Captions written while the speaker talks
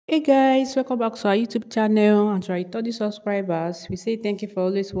Hey guys, welcome back to our YouTube channel and to our 30 subscribers. We say thank you for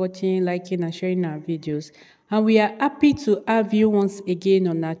always watching, liking, and sharing our videos. And we are happy to have you once again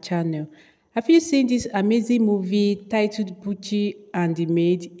on our channel. Have you seen this amazing movie titled BUCHI and the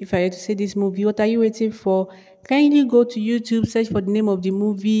MAID? If I had to say this movie, what are you waiting for? Kindly go to YouTube, search for the name of the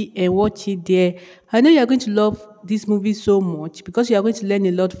movie and watch it there. I know you are going to love this movie so much because you are going to learn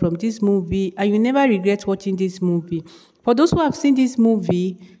a lot from this movie and you never regret watching this movie. For those who have seen this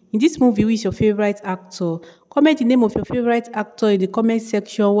movie, in this movie, who is your favorite actor? Comment the name of your favorite actor in the comment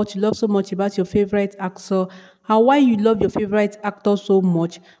section, what you love so much about your favorite actor, and why you love your favorite actor so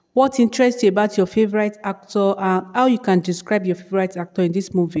much, what interests you about your favorite actor, and how you can describe your favorite actor in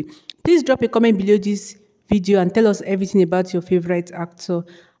this movie. Please drop a comment below this video and tell us everything about your favorite actor.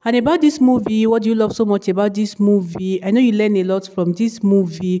 And about this movie, what do you love so much about this movie? I know you learn a lot from this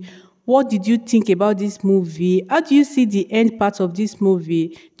movie. What did you think about this movie? How do you see the end part of this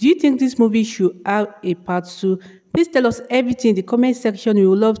movie? Do you think this movie should have a part 2? Please tell us everything in the comment section. We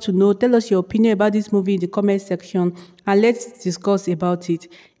would love to know. Tell us your opinion about this movie in the comment section and let's discuss about it.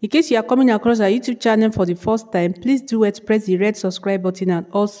 In case you are coming across our YouTube channel for the first time, please do it. Press the red subscribe button and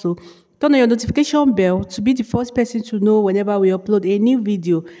also turn on your notification bell to be the first person to know whenever we upload a new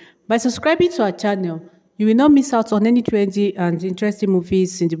video. By subscribing to our channel, you will not miss out on any trendy and interesting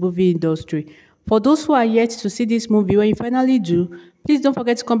movies in the movie industry. For those who are yet to see this movie, when you finally do, please don't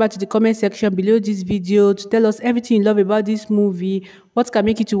forget to come back to the comment section below this video to tell us everything you love about this movie, what can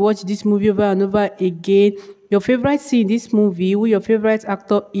make you to watch this movie over and over again, your favorite scene in this movie, who your favorite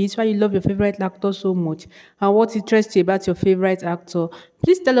actor is, why you love your favorite actor so much, and what interests you about your favorite actor.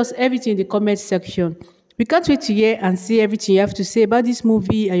 Please tell us everything in the comment section. We can't wait to hear and see everything you have to say about this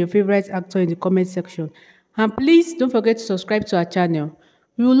movie and your favorite actor in the comment section. And please don't forget to subscribe to our channel.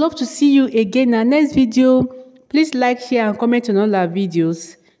 We would love to see you again in our next video. Please like, share, and comment on all our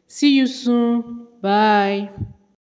videos. See you soon. Bye.